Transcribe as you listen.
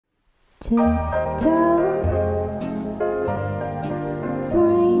tiptoe,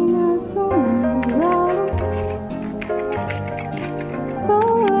 flying as the wind blows, go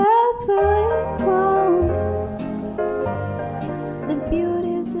wherever we roam, the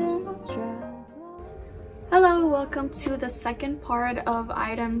beauty's in our travels. Hello, welcome to the second part of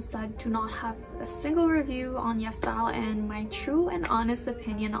items that do not have a single review on Yesstyle and my true and honest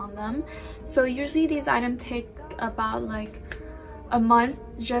opinion on them. So usually these items take about like a month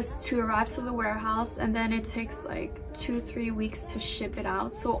just to arrive to the warehouse, and then it takes like 2-3 weeks to ship it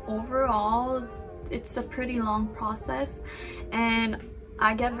out. So overall it's a pretty long process and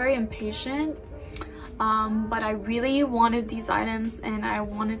I get very impatient, but I really wanted these items and I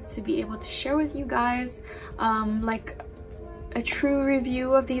wanted to be able to share with you guys like a true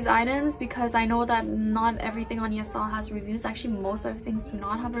review of these items, because I know that not everything on Yesstyle has reviews. Actually, most of the things do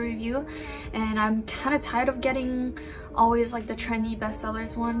not have a review, and I'm kind of tired of getting always like the trendy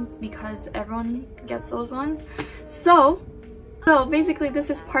bestsellers ones because everyone gets those ones. So basically this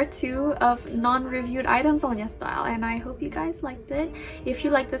is part 2 of non-reviewed items on Yesstyle, and I hope you guys liked it. If you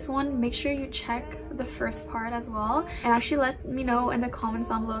like this one, make sure you check the first part as well, and actually let me know in the comments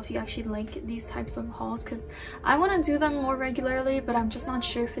down below if you actually like these types of hauls, because I want to do them more regularly, but I'm just not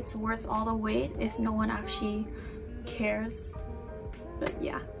sure if it's worth all the wait if no one actually cares. But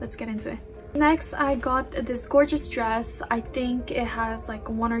yeah, let's get into it. Next, I got this gorgeous dress. I think it has like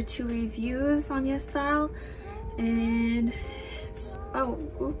 1 or 2 reviews on Yesstyle, and oh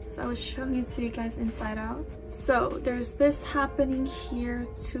oops, I was showing it to you guys inside out. So there's this happening here,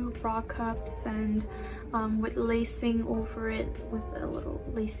 2 bra cups and with lacing over it with a little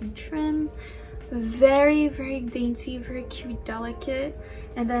lacing trim. Very dainty, very cute, delicate.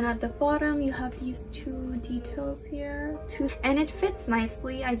 And then at the bottom you have these 2 details here, and it fits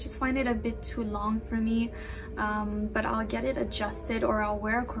nicely. I just find it a bit too long for me, but I'll get it adjusted, or I'll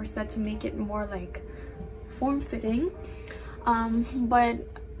wear a corset to make it more like form-fitting. But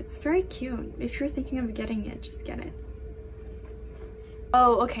it's very cute. If you're thinking of getting it, just get it.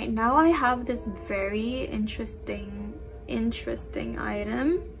 Oh, okay, now I have this very interesting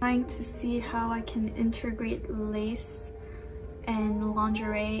item. Trying to see how I can integrate lace and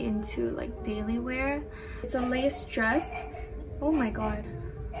lingerie into like daily wear. It's a lace dress. Oh my god.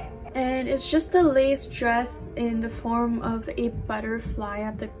 And it's just a lace dress in the form of a butterfly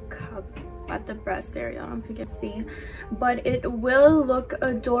at the cup, at the breast area. I don't know if you can see, but it will look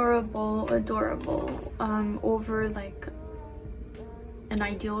adorable over like an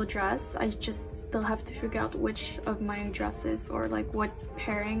ideal dress. I just still have to figure out which of my dresses or like what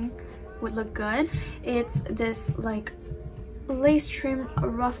pairing would look good. It's this like lace trim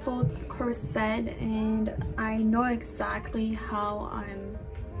ruffled corset, and I know exactly how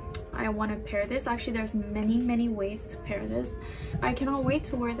I want to pair this. Actually, there's many ways to pair this. I cannot wait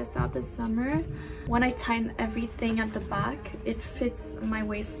to wear this out this summer. When I tighten everything at the back, it fits my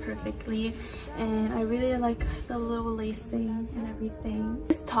waist perfectly, and I really like the little lacing and everything.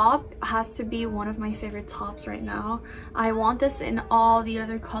 This top has to be one of my favorite tops right now. I want this in all the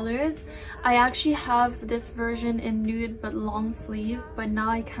other colors. I actually have this version in nude but long sleeve, but now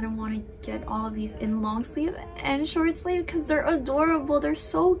I kind of want to get all of these in long sleeve and short sleeve because they're adorable. They're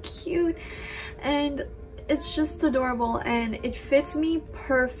so cute and it's just adorable, and it fits me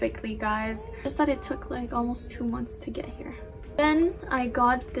perfectly, guys. Just that it took like almost 2 months to get here. Then I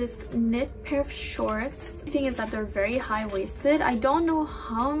got this knit pair of shorts. The thing is that they're very high-waisted. I don't know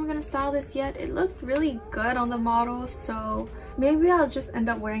how I'm gonna style this yet. It looked really good on the model, so maybe I'll just end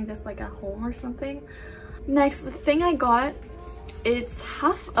up wearing this like at home or something. Next, the thing I got, it's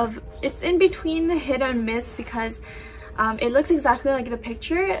in between hit and miss because it looks exactly like the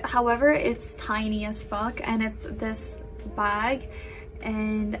picture. However, it's tiny as fuck, and it's this bag,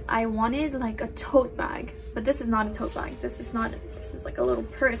 and I wanted like a tote bag, but this is not a tote bag. This is like a little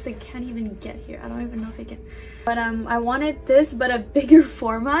purse. It can't even get here. I don't even know if it can, but I wanted this but a bigger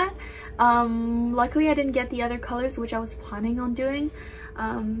format. Luckily I didn't get the other colors, which I was planning on doing.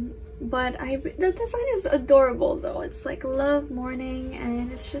 But the design is adorable though. It's like love morning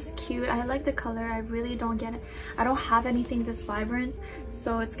and it's just cute. I like the color. I really don't get it. I don't have anything this vibrant,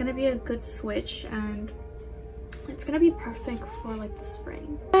 so it's gonna be a good switch, and it's gonna be perfect for like the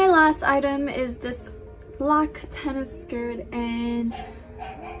spring. My last item is this black tennis skirt, and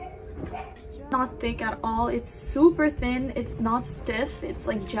not thick at all. It's super thin. It's not stiff. It's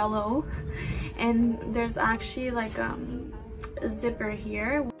like jello, and there's actually like a zipper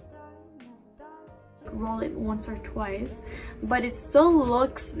here. Roll it once or twice, but it still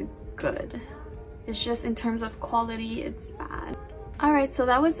looks good. It's just in terms of quality, it's bad. Alright, so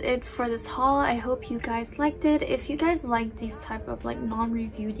that was it for this haul. I hope you guys liked it. If you guys like these type of like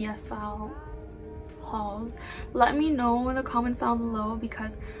non-reviewed Yesstyle hauls, let me know in the comments down below,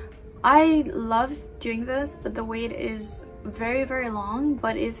 because I love doing this, but the wait is very long.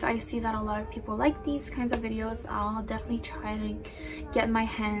 But if I see that a lot of people like these kinds of videos, I'll definitely try to get my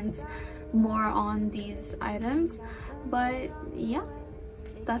hands more on these items. But yeah,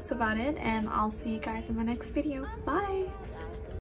 that's about it, and I'll see you guys in my next video. Bye.